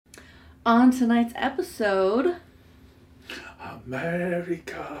On tonight's episode,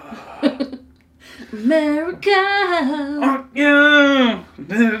 America. America. Yeah.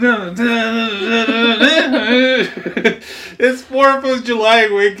 It's 4th of July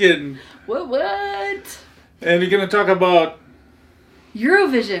weekend. What? And we're going to talk about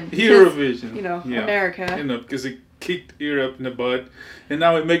Eurovision. Eurovision. You know, America. You know, because it kicked Europe in the butt. And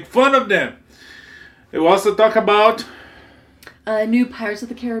now we make fun of them. We'll also talk about A new Pirates of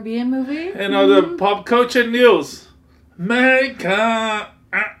the Caribbean movie. and other pop culture news. America.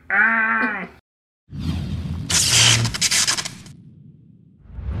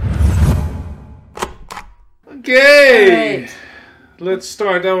 Okay. Alright. Let's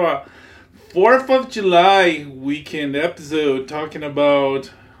start our 4th of July weekend episode talking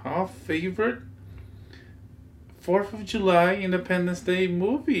about our favorite 4th of July Independence Day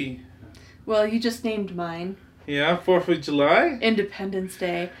movie. Well, you just named mine. Yeah, 4th of July? Independence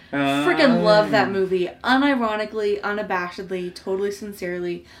Day. Freaking love that movie. Unironically, unabashedly, totally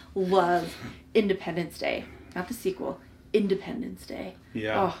sincerely love Independence Day. Not the sequel. Independence Day.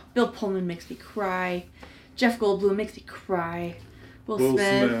 Yeah. Oh, Bill Pullman makes me cry. Jeff Goldblum makes me cry. Will Will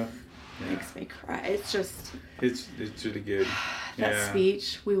Smith Smith. makes me cry. It's just It's really good. that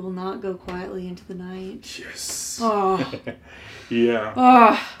speech. We will not go quietly into the night. Yes. Oh, Yeah.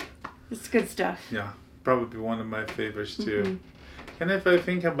 oh, it's good stuff. Yeah. Probably one of my favorites too. Mhm. And if I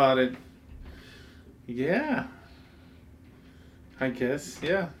think about it, yeah. I guess,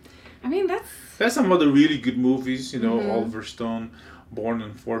 yeah. I mean, that's There's some other really good movies, you know, Mhm. Oliver Stone, Born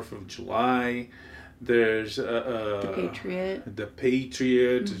on 4th of July. There's The Patriot. The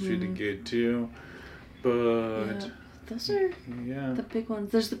Patriot is really Mhm. good too. But Yeah. Those are yeah, the big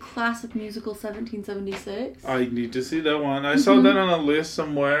ones. There's the classic musical 1776. I need to see that one. I saw that on a list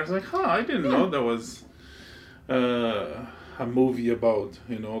somewhere. I was like, huh, I didn't know there was a movie about,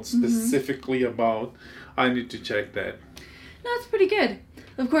 you know, specifically about. I need to check that. No, it's pretty good.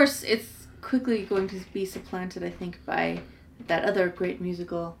 Of course, it's quickly going to be supplanted, I think, by that other great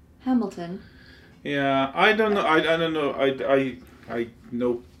musical, Hamilton. Yeah, I don't know. I don't know. I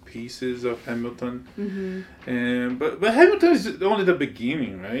know pieces of Hamilton, and but Hamilton is only the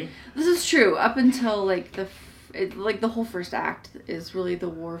beginning, right? This is true. Up until like the whole first act is really the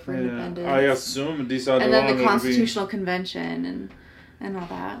war for independence. I assume these are and the then one the would Constitutional Convention and all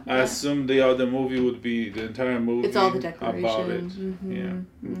that. I assume the other movie would be the entire movie. It's all the about it. Declaration.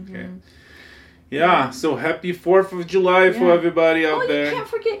 Yeah. Okay. Yeah. So happy 4th of July for everybody out there. You can't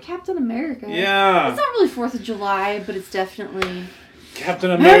forget Captain America. Yeah. It's not really 4th of July, but it's definitely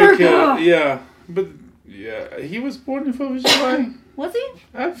Captain America. America! Yeah. But yeah, he was born in 4th of July. Was he?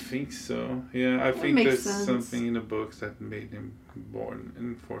 I think so. Yeah, I think makes there's sense. something in the books that made him born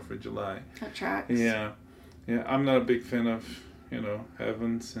in 4th of July. That tracks. Yeah. Yeah, I'm not a big fan of, you know,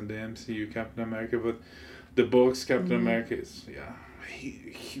 Evans and the MCU Captain America, but the books Captain America is,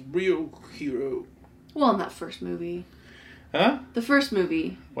 he real hero. Well, in that first movie. Huh? The first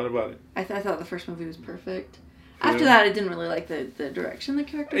movie. What about it? I thought the first movie was perfect. Yeah. After that, I didn't really like the direction the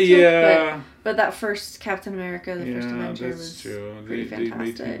character took. Yeah. But that first Captain America, the first Avenger that's was true. pretty They made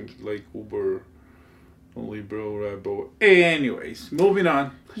fantastic. him like uber liberal, right? But anyways, moving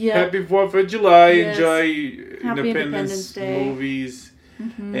on. Yeah. Happy 4th of July. Yes. Enjoy Happy Independence Independence Day. movies.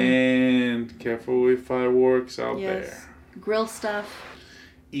 Mhm. And careful with fireworks out Yes. there. Grill stuff.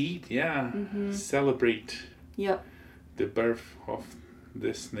 Eat, yeah. Mhm. Celebrate Yep. the birth of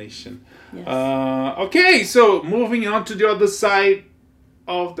this nation. Yes. Okay, so moving on to the other side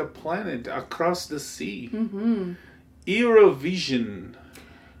of the planet, across the sea. Mm-hmm. Eurovision.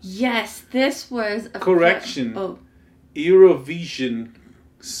 Yes, this was a Correction. Oh, Eurovision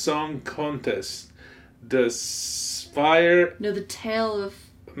Song Contest. The Fire... no, the tale of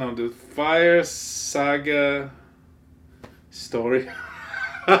No, the Fire Saga story.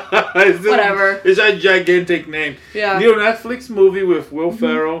 Whatever. It's a gigantic name. Yeah. New Netflix movie with Will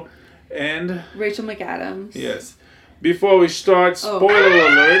Ferrell and Rachel McAdams. yes. Before we start, spoiler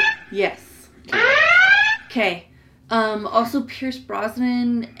alert. Yes. Okay. Also Pierce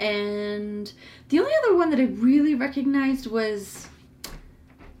Brosnan, and the only other one that I really recognized was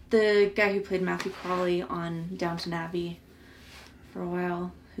the guy who played Matthew Crawley on Downton Abbey for a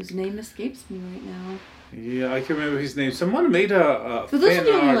while, whose name escapes me right now. Yeah, I can remember his name. Someone made a But those fan are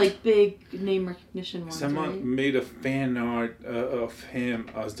the only art. like big name recognition ones. Someone right? made a fan art of him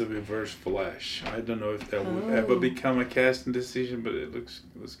as the Reverse Flash. I don't know if that would ever Oh. become a casting decision, but it looks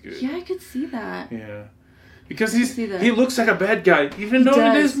good. Yeah, I could see that. Yeah. Because see that. he looks like a bad guy. Even though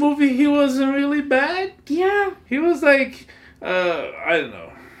in this does. movie he wasn't really bad. Yeah. He was like, I don't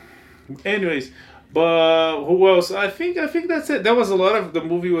know. Anyways, But who else? I think that's it. That was a lot of the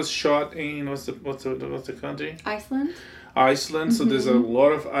movie was shot in what's the country? Iceland. Iceland. So there's a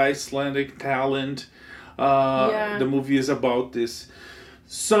lot of Icelandic talent. Yeah. The movie is about this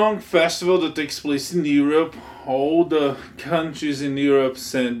song festival that takes place in Europe. All the countries in Europe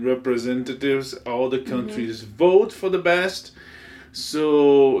send representatives. All the countries vote for the best.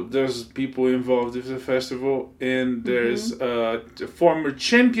 So there's people involved with the festival, and there's former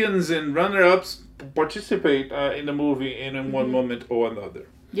champions and runner-ups participate in the movie in one moment or another.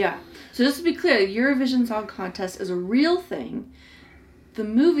 Yeah. So just to be clear, Eurovision Song Contest is a real thing. The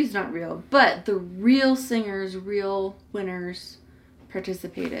movie's not real, but the real singers, real winners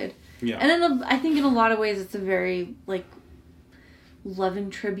participated. Yeah. And I think in a lot of ways it's a very, like, loving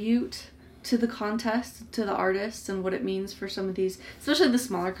tribute to the contest, to the artists, and what it means for some of these, especially the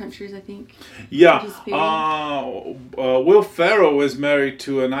smaller countries, I think. Yeah. Will Ferrell is married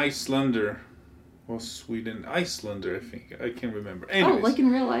to an Icelander. Or Sweden Icelander, I think. I can't remember. Anyways. Oh, like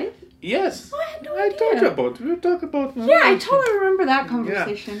in real life? Yes. Oh, I had no I idea. told you about. We were talking about. Yeah, I totally remember that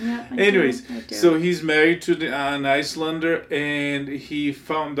conversation. Yeah. Anyways, I do. so he's married to an Icelander, and he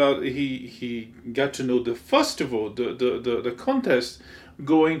found out he got to know the festival, the contest,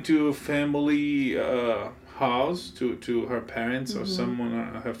 going to a family house to her parents or someone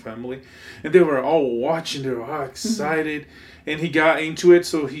her family, and they were all watching. They were all excited, and he got into it.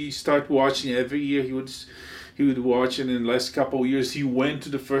 So he started watching every year. He would watch, and in the last couple of years, he went to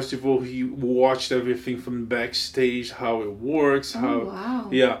the festival. He watched everything from backstage, how it works, wow.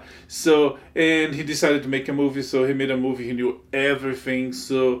 Yeah. So, and he decided to make a movie. So he made a movie. He knew everything.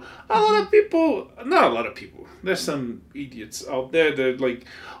 So not a lot of people. There's some idiots out there that like,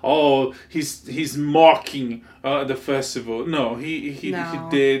 oh, he's mocking the festival. No, he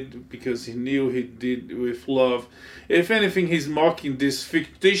did because he knew he did with love. If anything, he's mocking this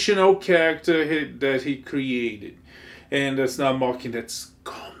fictional character that he created. And that's not mocking, that's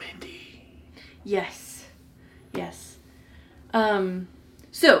comedy. Yes.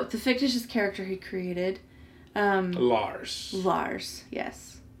 So, the fictitious character he created... Lars,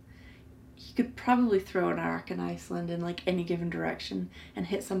 yes. He could probably throw an arc in Iceland in, like, any given direction and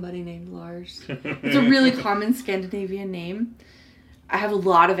hit somebody named Lars. It's a really common Scandinavian name. I have a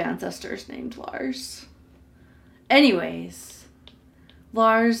lot of ancestors named Lars. Anyways,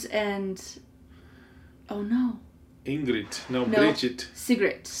 Lars and... Oh, no. Ingrid. No, Bridget.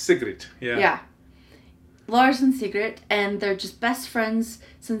 Sigrid, yeah. Yeah. Lars and Sigrid, and they're just best friends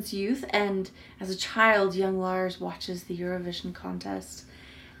since youth, and as a child, young Lars watches the Eurovision contest,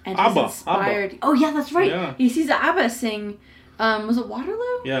 and he's inspired... Oh, yeah, that's right. Yeah. He sees ABBA sing, was it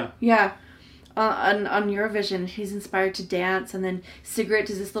Waterloo? Yeah. Yeah. On Eurovision, he's inspired to dance, and then Sigrid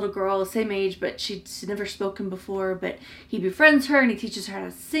is this little girl, the same age, but she'd never spoken before, but he befriends her, and he teaches her how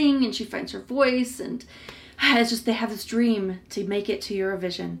to sing, and she finds her voice, and it's just, they have this dream to make it to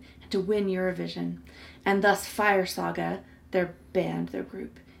Eurovision, and to win Eurovision, and thus Fire Saga, their band, their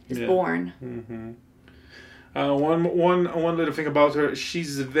group, is born. Mm-hmm. One little thing about her,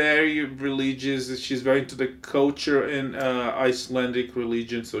 she's very religious. She's very into the culture in Icelandic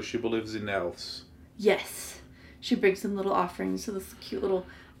religion, so she believes in elves. Yes. She brings them little offerings to this cute little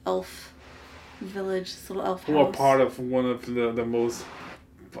elf village, this little elf house. Who are part of one of the most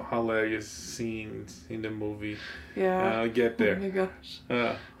hilarious scenes in the movie. Yeah. Get there. Oh my gosh.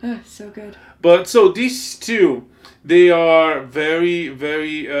 So good. But so these two, they are very,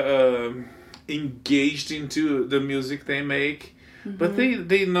 very... engaged into the music they make, but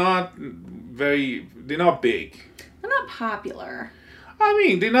they're not big. They're not popular. I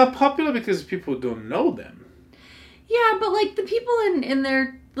mean, they're not popular because people don't know them. Yeah, but like the people in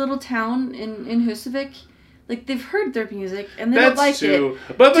their little town in Husavik, like they've heard their music and they don't like it.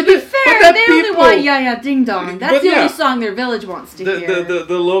 But to be fair, they only want "Ya Ya Ding Dong." That's the only song their village wants to hear.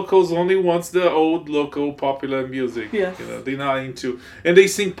 The locals only wants the old local popular music. Yes. They're not into, and they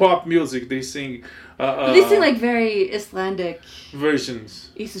sing pop music. They sing. But they sing like very Icelandic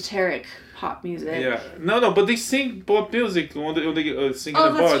versions, esoteric pop music. Yeah, no, but they sing pop music when they sing in the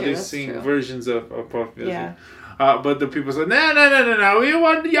bar. They sing versions of pop music. Yeah. But the people say, no, we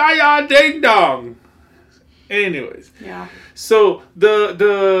want "Ya Ya Ding Dong." Anyways, yeah. So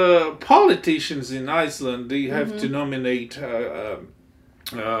the politicians in Iceland, they have to nominate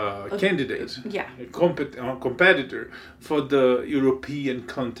candidate, a competitor for the European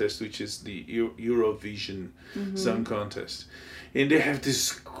contest, which is the Eurovision Song Contest, and they have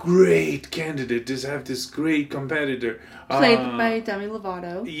this great candidate. They have this great competitor played by Demi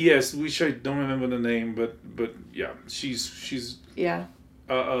Lovato. Yes, which I don't remember the name, but yeah, she's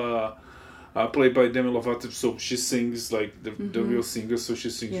played by Demi Lovato. So she sings like the real singer, so she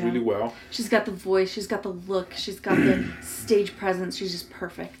sings really well. She's got the voice, she's got the look, she's got the stage presence. She's just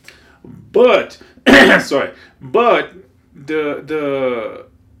perfect. But, but the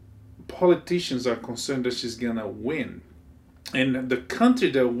politicians are concerned that she's gonna win. And the country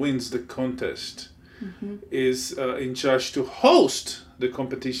that wins the contest is in charge to host the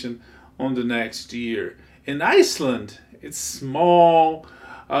competition on the next year. In Iceland, it's small.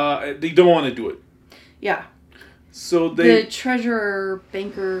 They don't want to do it. Yeah. So the treasurer,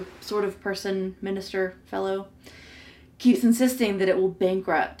 banker, sort of person, minister, fellow, keeps insisting that it will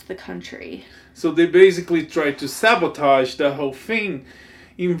bankrupt the country. So they basically try to sabotage the whole thing,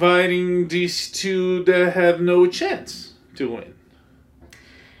 inviting these two that have no chance to win.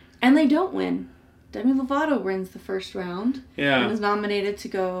 And they don't win. Demi Lovato wins the first round. Yeah. And is nominated to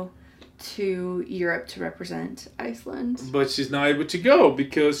go to Europe to represent Iceland. But she's not able to go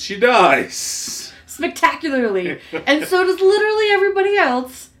because she dies. Spectacularly. And so does literally everybody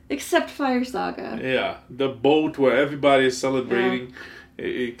else except Fire Saga. Yeah. The boat where everybody is celebrating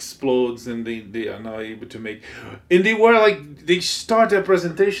explodes and they are not able to make... And they start their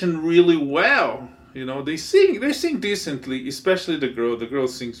presentation really well. You know, they sing decently, especially the girl. The girl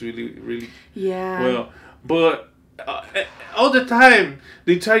sings really well. But all the time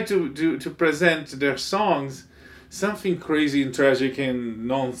they try to present their songs, something crazy and tragic and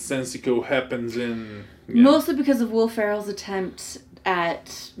nonsensical happens mostly because of Will Ferrell's attempt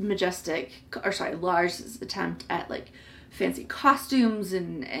at Lars' attempt at like fancy costumes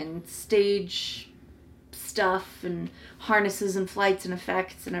and stage stuff and harnesses and flights and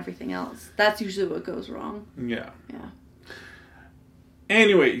effects and everything else. That's usually what goes wrong. Yeah.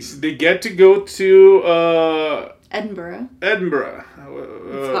 Anyways, they get to go to Edinburgh,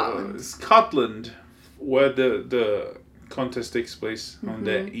 Scotland, where the contest takes place on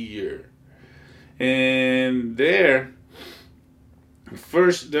that year. And there,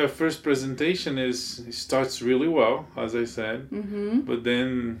 the first presentation starts really well, as I said. But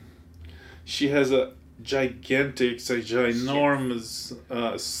then she has a ginormous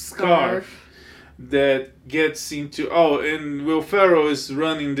scarf that gets into and Will Ferrell is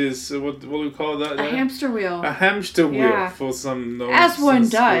running this what do we call that? A hamster wheel. A hamster wheel for some as one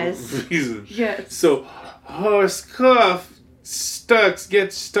does reason. Yes. So her scarf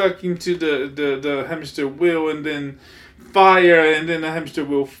gets stuck into the hamster wheel, and then fire, and then the hamster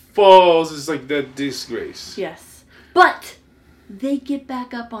wheel falls. It's like that disgrace. Yes, but they get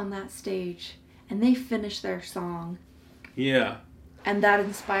back up on that stage and they finish their song. Yeah. And that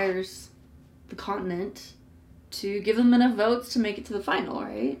inspires the continent to give them enough votes to make it to the final,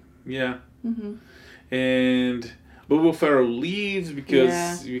 right? Yeah. But Will Ferrell leaves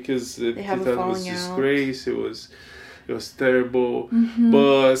because they thought a it was falling disgrace. It was terrible.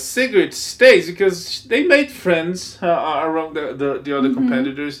 But Sigrid stays because they made friends around the other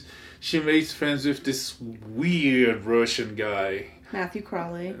competitors. She made friends with this weird Russian guy, Matthew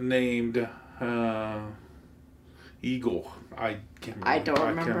Crawley, named Igor. I don't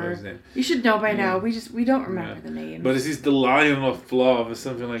remember his name. You should know by now. We don't remember the names. But is the Lion of Love or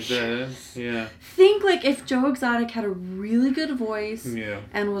something like that? Yeah. Think like if Joe Exotic had a really good voice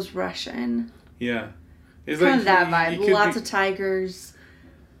and was Russian. Yeah. It's kind of that vibe. Lots of tigers,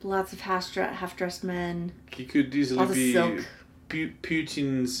 lots of half-dressed men. He could easily be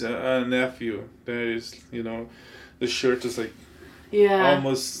Putin's nephew. There is, the shirt is like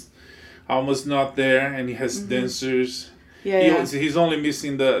almost not there, and he has dancers. He's only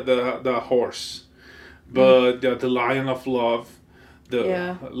missing the horse, but the Lion of Love,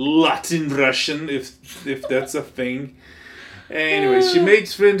 the Latin Russian, if that's a thing. Anyway, she made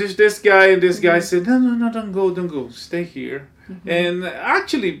friends with this guy, and this guy said, no, don't go, stay here. And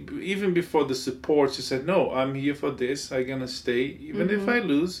actually, even before the support, she said, no, I'm here for this, I'm gonna stay, even if I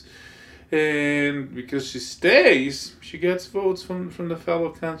lose. And because she stays, she gets votes from the fellow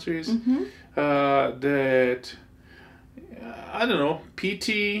countries that, I don't know,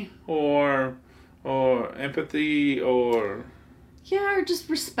 pity or empathy or just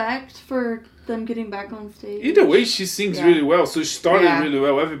respect for them getting back on stage. Either way, she sings really well. So she started really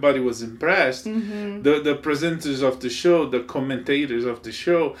well. Everybody was impressed. The presenters of the show, the commentators of the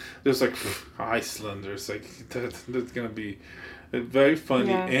show, there's like Icelanders. Like that's gonna be very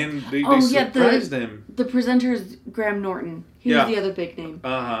funny, and they surprised them. The presenter is Graham Norton. He's the other big name.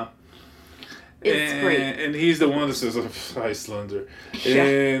 It's great, and he's the one that says Icelander,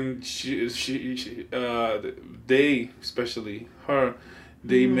 and she they, especially her,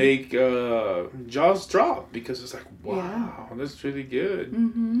 they make jaws drop because it's like, wow, that's really good.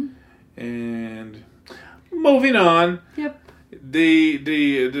 And moving on. Yep. the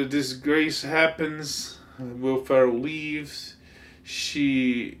disgrace happens. Will Ferrell leaves.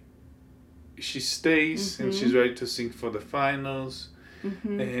 She stays and she's ready to sing for the finals.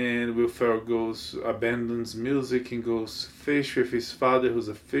 And Will Ferrell abandons music and goes fish with his father, who's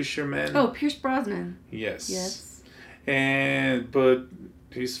a fisherman. Oh, Pierce Brosnan. Yes. But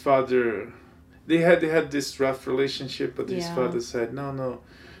his father, they had this rough relationship, but his father said, no,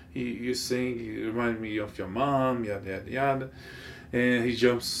 you sing, you remind me of your mom, yada, yada, yada. And he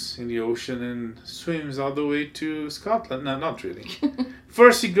jumps in the ocean and swims all the way to Scotland. No, not really.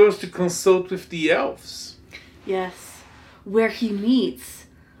 First he goes to consult with the elves. Yes. Where he meets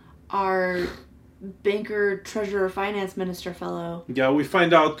our banker, treasurer, finance minister fellow. Yeah, we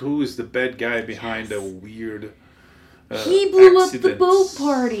find out who is the bad guy behind the weird he blew accidents. up the boat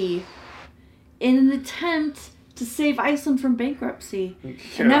party in an attempt to save Iceland from bankruptcy. Yeah.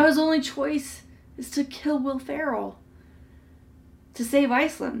 And now his only choice is to kill Will Ferrell to save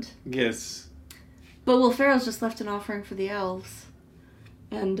Iceland. Yes. But Will Ferrell's just left an offering for the elves.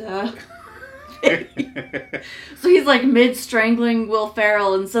 And, so he's like mid-strangling Will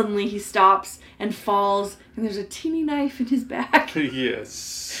Ferrell, and suddenly he stops and falls, and there's a teeny knife in his back.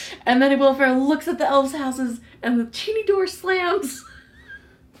 Yes. And then Will Ferrell looks at the elves' houses, and the teeny door slams.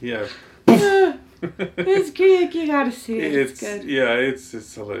 Yeah. It's good. You gotta see it. It's good. Yeah, it's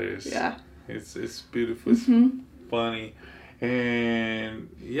hilarious. Yeah. It's beautiful. It's funny. And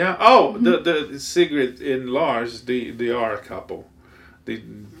yeah. Oh, the Sigrid and Lars, they are a couple. They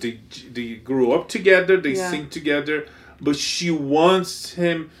grew up together. They sing together. But she wants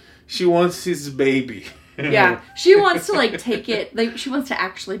him. She wants his baby. Yeah. She wants to like take it. Like she wants to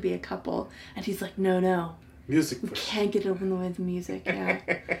actually be a couple. And he's like, no. Music. We can't get in the way of the music. Yeah.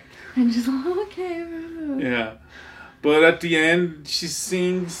 And she's like, okay. Yeah. But at the end, she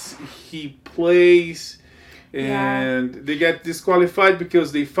sings. He plays. And they get disqualified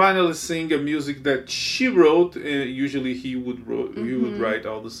because they finally sing a music that she wrote. Usually he would write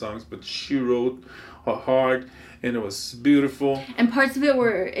all the songs, but she wrote her heart, and it was beautiful. And parts of it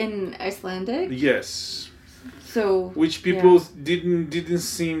were in Icelandic. Yes. So which people didn't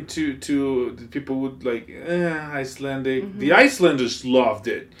seem to people would like Icelandic. The Icelanders loved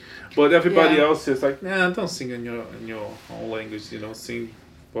it, but everybody else is like, nah, don't sing in your own language. Sing.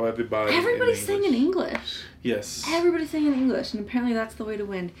 For everybody. Everybody sang in English. Yes. Everybody sang in English, and apparently that's the way to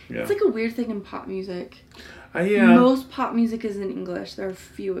win. Yeah. It's like a weird thing in pop music. Most pop music is in English. There are a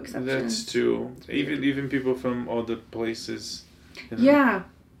few exceptions. That's true. Even people from other places. Yeah.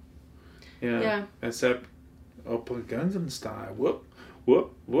 Except Opel Gangnam Style. Whoop.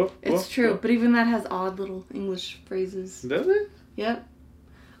 It's true, but even that has odd little English phrases. Does it? Yep.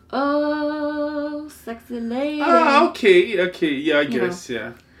 Oh, sexy lady. Ah, okay, yeah, I guess,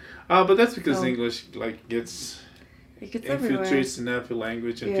 yeah. But that's because English gets infiltrates in every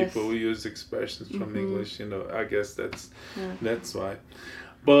language, and people use expressions from English. I guess that's why.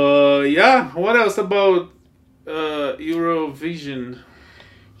 But yeah, what else about Eurovision?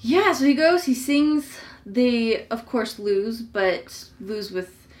 Yeah, so he goes, he sings. They of course lose, but lose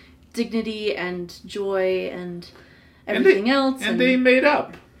with dignity and joy and everything else. And they made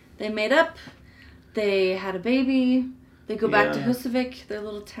up. They made up. They had a baby. They go back to Husavik, their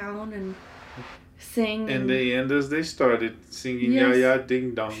little town, and sing. And they end as they started, singing Ya Ya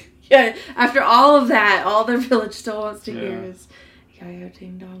Ding Dong. Yeah, after all of that, all their village still wants to hear is Ya Ya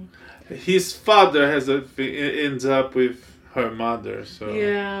Ding Dong. His father ends up with her mother, so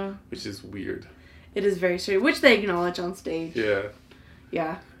which is weird. It is very strange, which they acknowledge on stage. Yeah.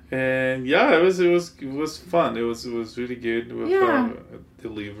 Yeah. And it was fun. It was really good. With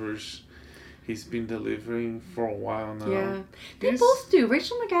delivers. He's been delivering for a while now. Yeah, they both do.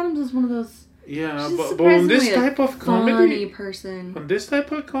 Rachel McAdams is one of those. Yeah, but on this type of comedy, funny person. On this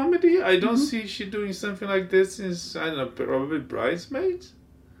type of comedy, I don't see she doing something like this since I don't know, probably Bridesmaids.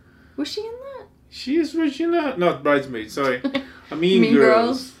 Was she in that? She is Regina, not Bridesmaids. Sorry, I mean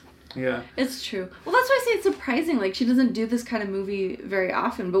Girls. Yeah. It's true. Well, that's why I say it's surprising. Like, she doesn't do this kind of movie very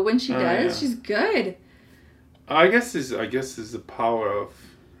often, but when she does, she's good. I guess it's the power of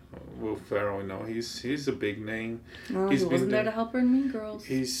Will Ferrell. He's a big name. No, he wasn't there to help her in Mean Girls.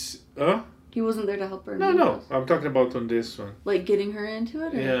 He wasn't there to help her in Mean Girls. No. I'm talking about on this one. Like, getting her into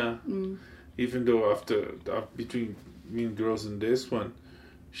it? Or? Yeah. Even though between Mean Girls and this one,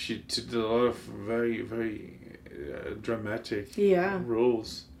 she did a lot of very, very dramatic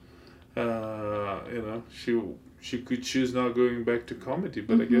roles. She could choose not going back to comedy,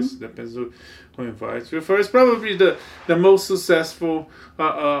 but I guess it depends on who invites her. First, probably the most successful,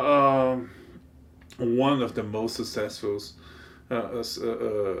 one of the most successful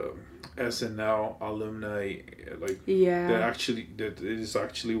SNL alumni, like Yeah. that it is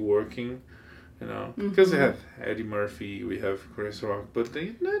actually working. Because they Mhm. have Eddie Murphy, we have Chris Rock, but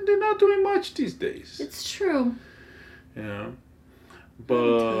they're not doing much these days. It's true. You know, tell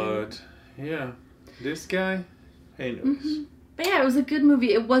but yeah, this guy, anyways. Mhm. But yeah, it was a good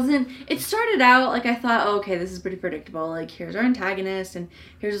movie. It wasn't. It started out like I thought, oh, okay, this is pretty predictable. Like, here's our antagonist, and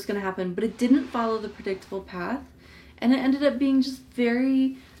here's what's gonna happen. But it didn't follow the predictable path, and it ended up being just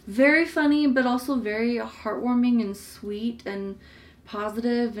very, very funny, but also very heartwarming and sweet and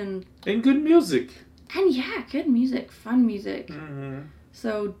positive and good music. yeah, good music, fun music. Mm-hmm.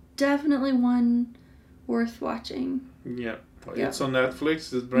 So definitely one worth watching. Yeah. Yeah. It's on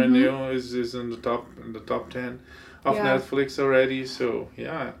Netflix. It's brand new. Is in the top 10 of Yeah. Netflix already. So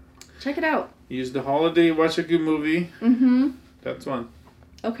yeah, Check it out. use the holiday, watch a good movie. Mm-hmm. That's one.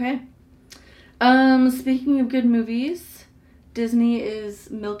 Okay. Speaking of good movies, Disney is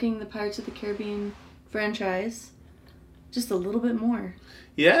milking the Pirates of the Caribbean franchise just a little bit more.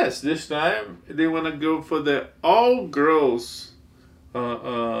 Yes, this time they want to go for the all girls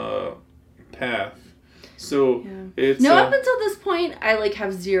path. So Yeah. it's Now, up until this point, I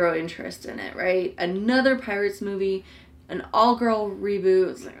have zero interest in it. Right? Another Pirates movie, an all-girl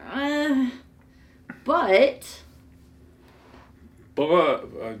reboot. It's but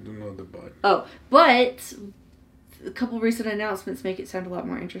I don't know the but. but a couple recent announcements make it sound a lot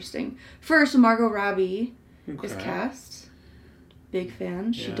more interesting. First, Margot Robbie is cast. Big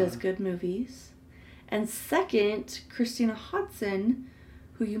fan. She Yeah. does good movies. And second, Christina Hodson,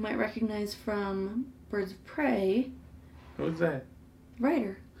 who you might recognize from Birds of Prey, Who's that?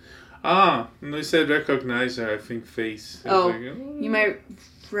 writer. No, you said recognize her. I think face. Oh, you might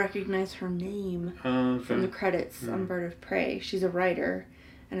recognize her name Okay. from the credits on Bird of Prey. She's a writer,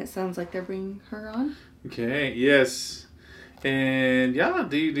 and it sounds like they're bringing her on. Okay. Yes. And yeah,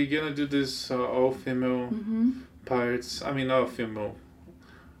 they're gonna do this all female pirates. I mean, all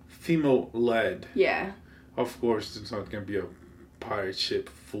female led. Yeah. Of course, it's not gonna be a pirate ship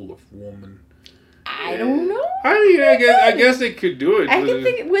full of women. I don't know. I mean, I guess they could do it. I can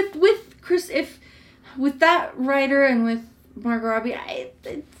think with Chris, with that writer and with Margot Robbie,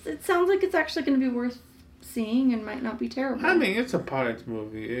 it sounds like it's actually going to be worth seeing and might not be terrible. I mean, it's a pirate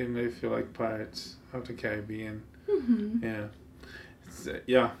movie, and if you like Pirates of the Caribbean, yeah,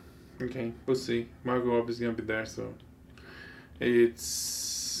 yeah, okay, we'll see. Margot Robbie's gonna be there, so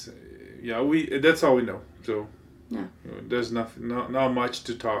it's that's all we know. So yeah, there's nothing, not much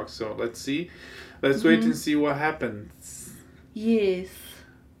to talk. So let's see. Let's wait and see what happens. Yes.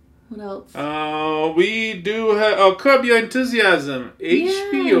 What else? We do have Curb Your Enthusiasm.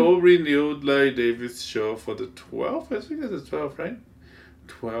 HBO renewed Larry David's show for the 12th. I think it's the 12th, right?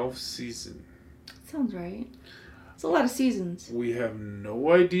 12th season. Sounds right. It's a lot of seasons. We have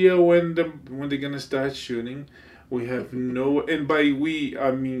no idea when they're gonna start shooting. We have no, and by we I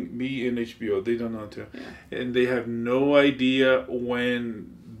mean me and HBO. They don't know too, and they have no idea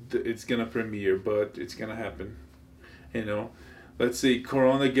when it's gonna premiere, but it's gonna happen. Let's see.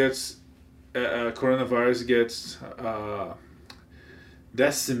 Coronavirus gets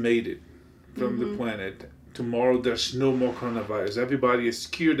decimated from the planet. Tomorrow there's no more coronavirus. Everybody is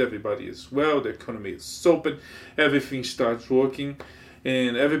cured. Everybody is well. The economy is open. Everything starts working,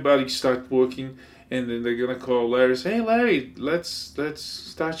 and everybody starts working. And then they're gonna call Larry. Say, hey, Larry, let's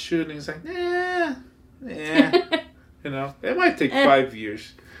start shooting. It's like, yeah. It might take 5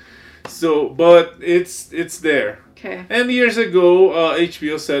 years. So, but it's there. Okay. And years ago,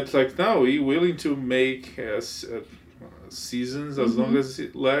 HBO said no, we're willing to make seasons as long as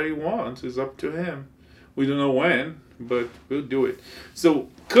Larry wants. It's up to him. We don't know when, but we'll do it. So,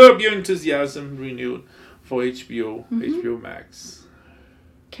 Curb Your Enthusiasm renewed for HBO, HBO Max.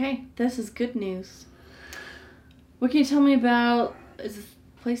 Okay, this is good news. What can you tell me about? Is this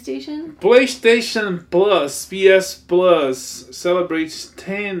PlayStation? PlayStation Plus, PS Plus, celebrates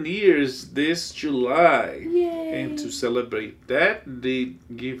 10 years this July. Yay! And to celebrate that, they're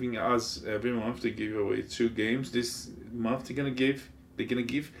giving us every month. They give away 2 games. This month they're gonna give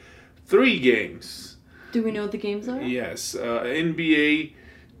 3 games. Do we know what the games are? Yes, NBA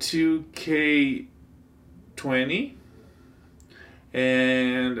 2K20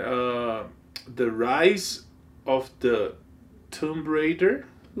 and the Rise of the Tomb Raider.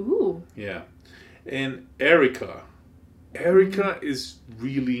 Ooh. Yeah. And Erica. Erica is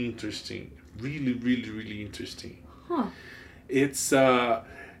really interesting. Really, really, really interesting. Huh. It's a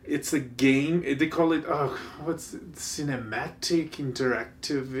game. They call it what's it? Cinematic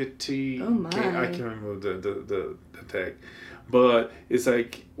interactivity. Oh my. I can't remember the tag, but it's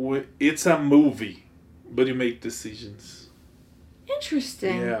like it's a movie, but you make decisions.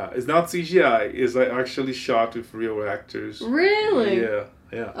 Interesting. Yeah, it's not CGI. It's like actually shot with real actors. Really? Yeah.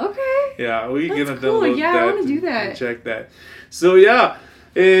 Okay. Yeah, we're gonna cool. download Yeah, that. I want to do and that. check that. So yeah,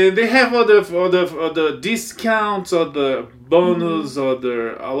 they have all the discounts or the bonus or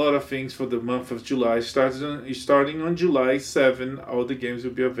a lot of things for the month of July. Starting on July 7, all the games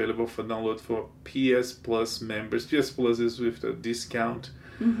will be available for download for PS Plus members. PS Plus is with the discount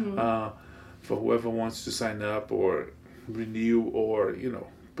for whoever wants to sign up or renew or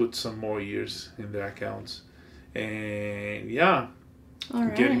put some more years in their accounts. And yeah. All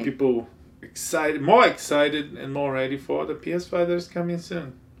right. Getting people more excited and more ready for the PS5 that is coming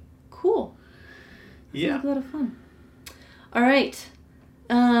soon. Cool. Yeah. Sounds like a lot of fun. All right.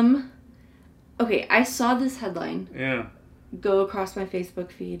 Okay, I saw this headline go across my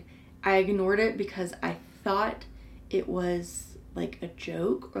Facebook feed. I ignored it because I thought it was like a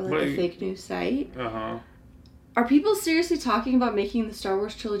joke or like a fake news site. Uh-huh. Are people seriously talking about making the Star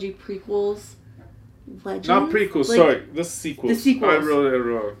Wars trilogy prequels legends? Not prequels, sorry. The sequels. The sequels. I wrote it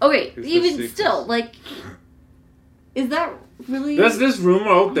wrong. Okay, It's even still, like, is that really... There's this rumor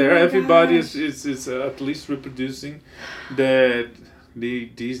out there. my Everybody gosh. is at least reproducing that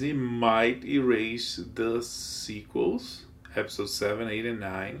Disney might erase the sequels, episode 7, 8, and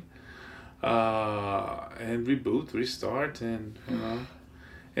 9, and restart, and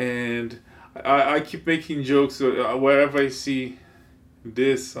and I keep making jokes wherever I see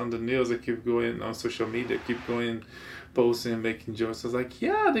this on the news. I keep going on social media, posting and making jokes. I was like,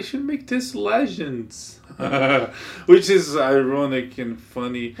 yeah, they should make this Legends. Which is ironic and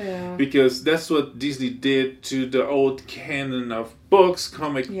funny because that's what Disney did to the old canon of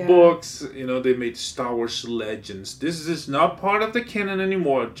comic books. They made Star Wars Legends. This is not part of the canon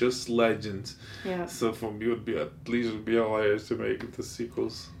anymore, just Legends. Yeah. So for me, it would be hilarious to make the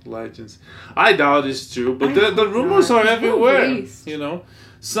sequels Legends. I doubt it's true, but the rumors are everywhere.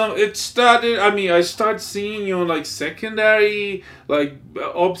 I start seeing like secondary, like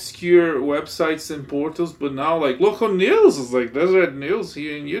obscure websites and portals, but now like local news is like Deseret News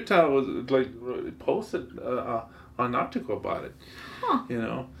here in Utah was like posted an article about it. Huh.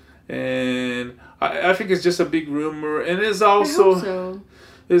 And I think it's just a big rumor, and it's I also hope so.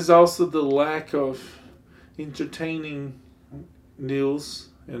 there's also the lack of entertaining news,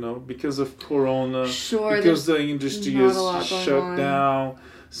 because of Corona, Sure, because the industry not is a lot going shut on. down.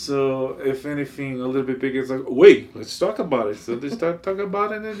 So if anything, a little bit bigger, it's like, wait, let's talk about it. So they start talking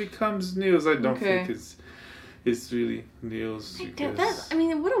about it, and it becomes news. I don't think it's really news.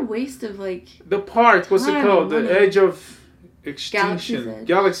 What a waste of like... The park, what's it called? The money. Edge of Extinction. Galaxy's Edge.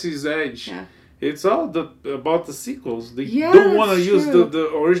 Galaxy's Edge. Yeah. It's all about the sequels. They Yeah, don't want to that's use true.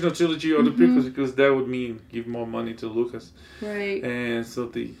 the original trilogy or the prequels because that would mean give more money to Lucas. Right. And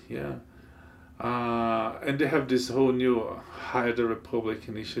so and they have this whole new Hide the Republic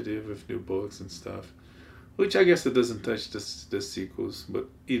initiative with new books and stuff, which I guess it doesn't touch the sequels, but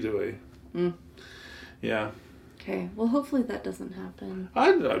either way. Yeah. Okay, well hopefully that doesn't happen.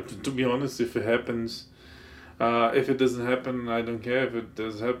 To be honest, if it happens, if it doesn't happen, I don't care. If it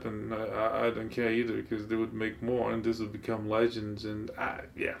does happen, I don't care either because they would make more and this would become Legends and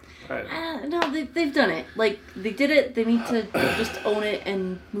No, they've done it. Like, they did it, they need to just own it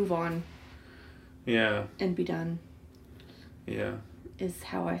and move on. Yeah. And be done. Yeah. Is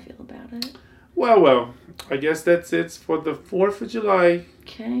how I feel about it. Well, I guess that's it for the 4th of July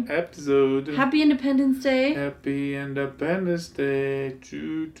episode. Happy Independence Day. Happy Independence Day.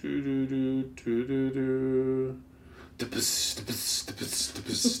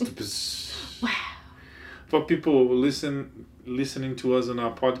 Wow. For people listening to us on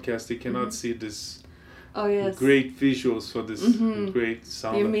our podcast, they cannot see this great visuals for this great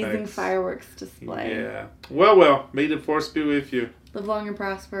sound effects. The amazing fireworks display. Yeah. Well, may the force be with you. Live long and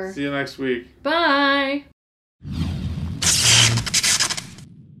prosper. See you next week. Bye.